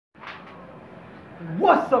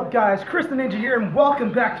What's up, guys? Chris the Ninja here, and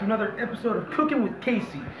welcome back to another episode of Cooking with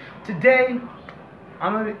Casey. Today,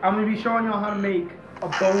 I'm gonna be showing y'all how to make a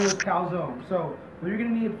boneless calzone. So, what you're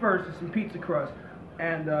gonna need first is some pizza crust,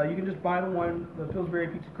 and you can just buy the Pillsbury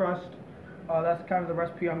pizza crust. That's kind of the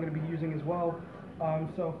recipe I'm gonna be using as well.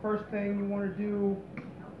 So, first thing you want to do,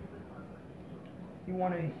 you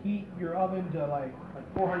want to heat your oven to like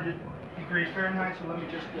 400 degrees Fahrenheit. So let me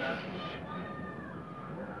just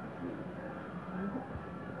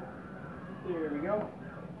there we go.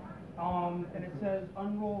 And it says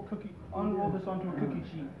unroll this onto a cookie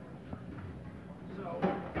sheet. So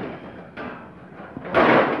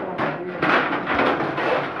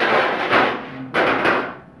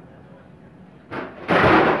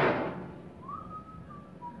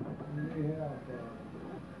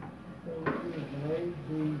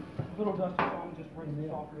little dusty, so I'm just rinse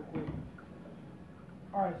this off real quick.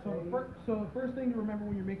 Alright, so the first thing to remember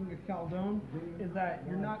when you're making a calzone is that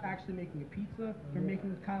you're not actually making a pizza, you're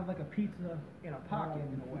making kind of like a pizza in a pocket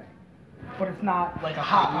in a way. But it's not like a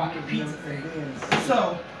hot pocket pizza thing.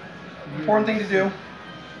 So, the important thing to do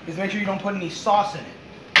is make sure you don't put any sauce in it.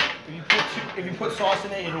 If you put sauce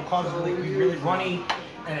in it, it'll cause it to be really runny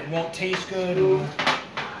and it won't taste good. It'll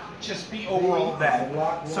just be overall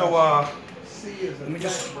bad. So, let me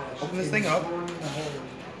just open this thing up.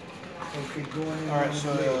 Alright,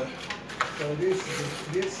 so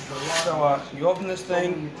you open this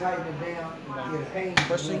thing.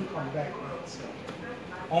 First thing,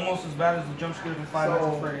 almost as bad as the jump scares in 5 Nights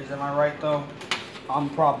at Freddy's. Am I right though? I'm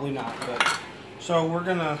probably not. But so we're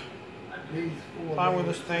gonna find where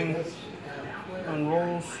this thing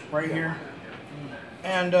unrolls right here,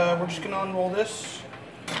 and we're just gonna unroll this,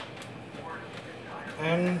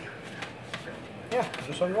 and yeah,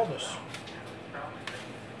 just unroll this.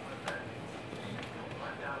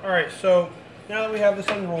 Alright, so now that we have this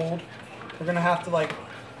unrolled, we're going to have to like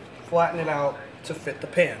flatten it out to fit the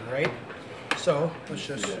pan, right? So let's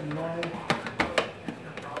just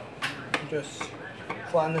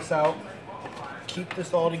flatten this out, keep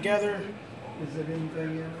this all together. Is there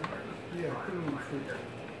anything in it? Yeah, cool.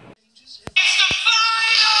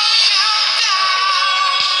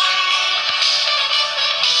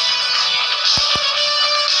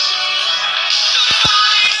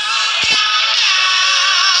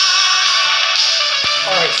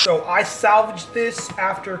 So I salvaged this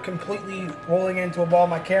after completely rolling into a ball.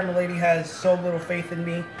 My camera lady has so little faith in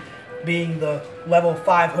me, being the level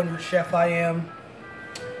 500 chef I am.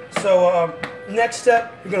 So next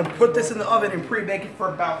step, you're gonna put this in the oven and pre-bake it for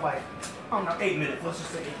about like, I don't know, 8 minutes. Let's just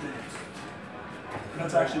say 8 minutes.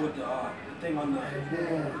 That's actually what the thing on the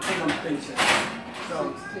thing says.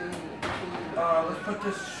 So let's put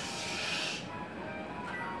this.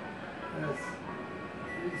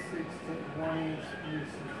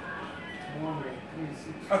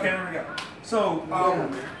 Okay, there we go. So,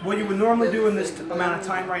 what you would normally do in this amount of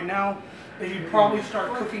time right now is you'd probably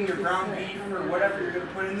start cooking your ground beef or whatever you're going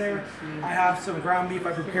to put in there. I have some ground beef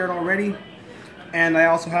I prepared already, and I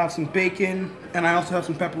also have some bacon, and I also have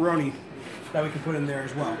some pepperoni that we can put in there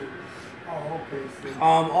as well.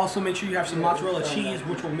 Also make sure you have some mozzarella cheese,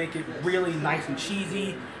 which will make it really nice and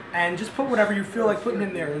cheesy. And just put whatever you feel like putting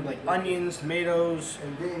in there, like onions, tomatoes,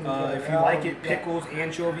 if you like it, pickles,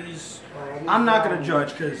 anchovies. I'm not gonna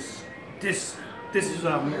judge because this is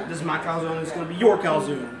my calzone. It's gonna be your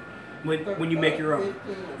calzone when you make your own.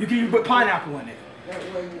 You can even put pineapple in it.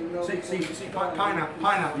 See,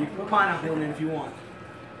 pineapple. You can put pineapple in it if you want.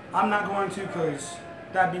 I'm not going to because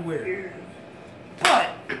that'd be weird. But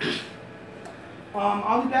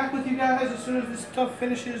I'll be back with you guys as soon as this stuff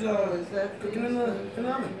finishes cooking in the oven.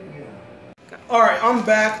 Alright, I'm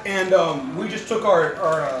back, and we just took our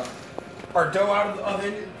dough out of the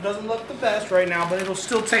oven. It doesn't look the best right now, but it'll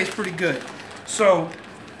still taste pretty good. So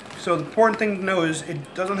the important thing to know is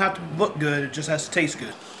it doesn't have to look good, it just has to taste good.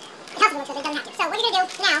 It helps with it, it doesn't have to. So what you're going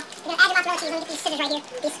to do now, you're going to add your mozzarella cheese. I'm going to get these scissors right here,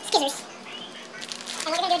 these skizzers.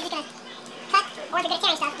 And what you're going to do is you're just going to cut, or if you're good at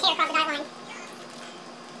tearing stuff, tear across the dotted line.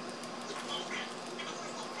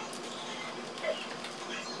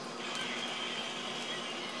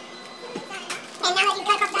 And now that you've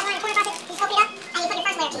cut across the dotted line and poured across it, you just open it up and you put your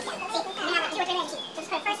first layer of cheese down. See, you have your layer of cheese. So just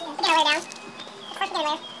put first beginner layer down. First beginner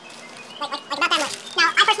layer. Like about that much. Now,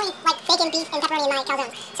 I personally like bacon, beef, and pepperoni in my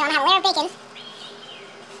calzone. So I'm going to have a layer of bacon.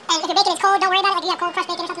 And if your bacon is cold, don't worry about it. Like if you have cold crushed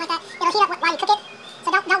bacon or something like that, it'll heat up while you cook it. So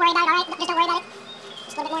don't worry about it, alright? Just don't worry about it.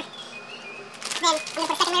 Just a little bit more. Then I'm going to put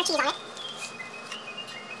a second layer of cheese on it.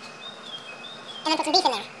 And then put some beef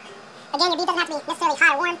in there. Again, your beef doesn't have to be necessarily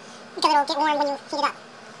hot or warm, because it'll get warm when you heat it up.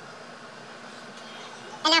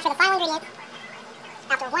 And now for the final ingredient,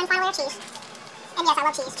 after one final layer of cheese, and yes, I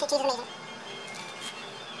love cheese. Cheese is amazing.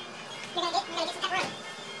 you're gonna get some pepperoni.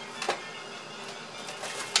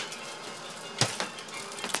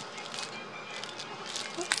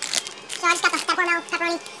 So I just got the Hormel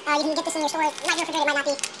pepperoni. You can get this in your store. It might be refrigerated, might not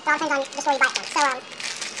be. It all depends on the store you buy it from.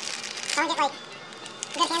 So I'm gonna get like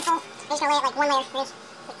a good handful. I'm just gonna lay it like one layer. And just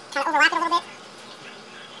kind of overlap it a little bit.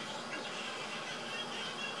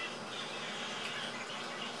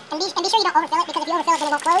 And be sure you don't overfill it, because if you overfill it,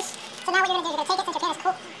 then it won't close. So now what you're gonna do is you're gonna take it since your pan is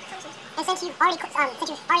cool, and since you've already had your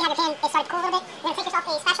pan, it started to cool a little bit. You're gonna take yourself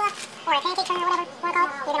a spatula or a pancake turner or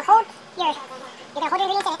whatever you wanna call it. You're gonna hold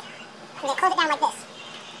your ingredients in it. You're gonna close it down like this.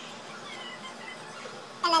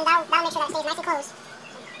 And then that'll make sure that it stays nice and closed.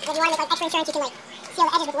 If you want to make like extra insurance, you can like seal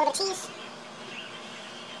the edges with a little bit of cheese.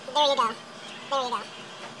 There you go. There you go.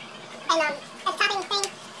 And as a topping thing,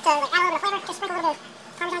 to like add a little bit of flavor, just sprinkle a little bit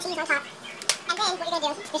of Parmesan cheese on top. And then what you're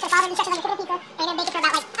gonna do, you're just gonna follow the instructions like you put a pizza, and you're gonna bake it for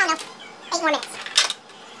about like, I don't know, 8 more minutes.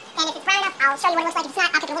 And if it's brown enough, I'll show you what it looks like. If it's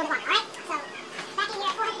not, I'll cook it a little bit longer, alright? So, back in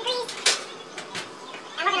here at 400 degrees,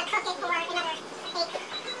 and we're gonna cook it for another 8 minutes.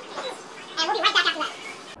 And we'll be right back after that.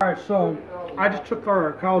 Alright, so I just took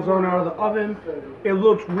our calzone out of the oven. It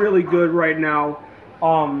looks really good right now.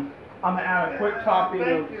 I'm gonna add a quick topping of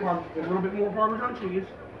a little bit more Parmesan cheese.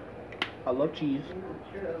 I love cheese.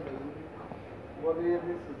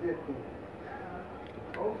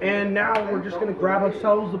 And now we're just gonna grab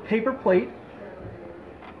ourselves a paper plate.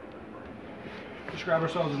 Just grab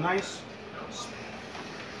ourselves a nice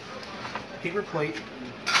paper plate.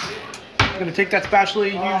 I'm gonna take that spatula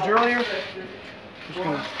you used earlier. Just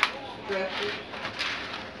gonna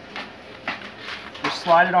just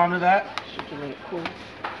slide it onto that. Just let it cool.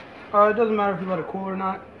 It doesn't matter if you let it cool or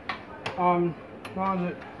not. As long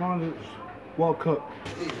as it's well cooked.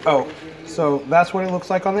 Oh, so that's what it looks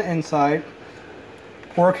like on the inside.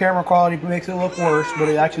 Poor camera quality makes it look worse, but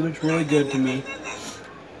it actually looks really good to me.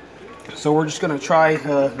 So we're just gonna try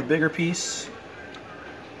the bigger piece.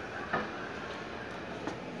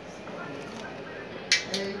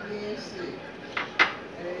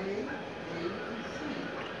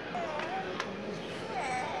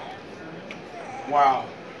 Wow,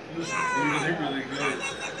 this is really, really good.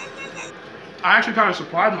 I actually kind of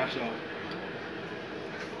surprised myself.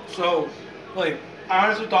 So, like, I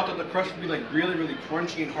honestly thought that the crust would be like really, really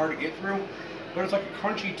crunchy and hard to get through, but it's like a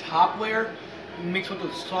crunchy top layer mixed with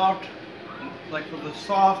a soft,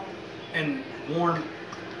 and warm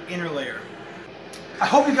inner layer. I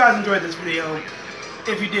hope you guys enjoyed this video.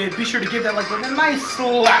 If you did, be sure to give that like button a nice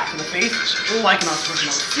slap to the face. Like and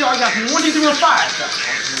subscribe. See all you guys from 1, 2, 3, 4, 5. That's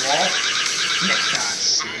all. Next time.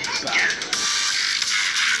 Bye.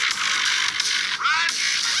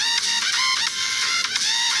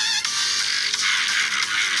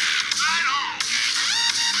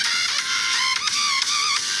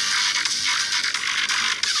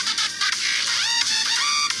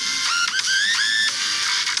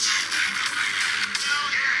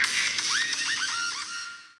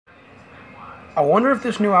 I wonder if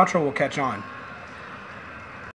this new outro will catch on.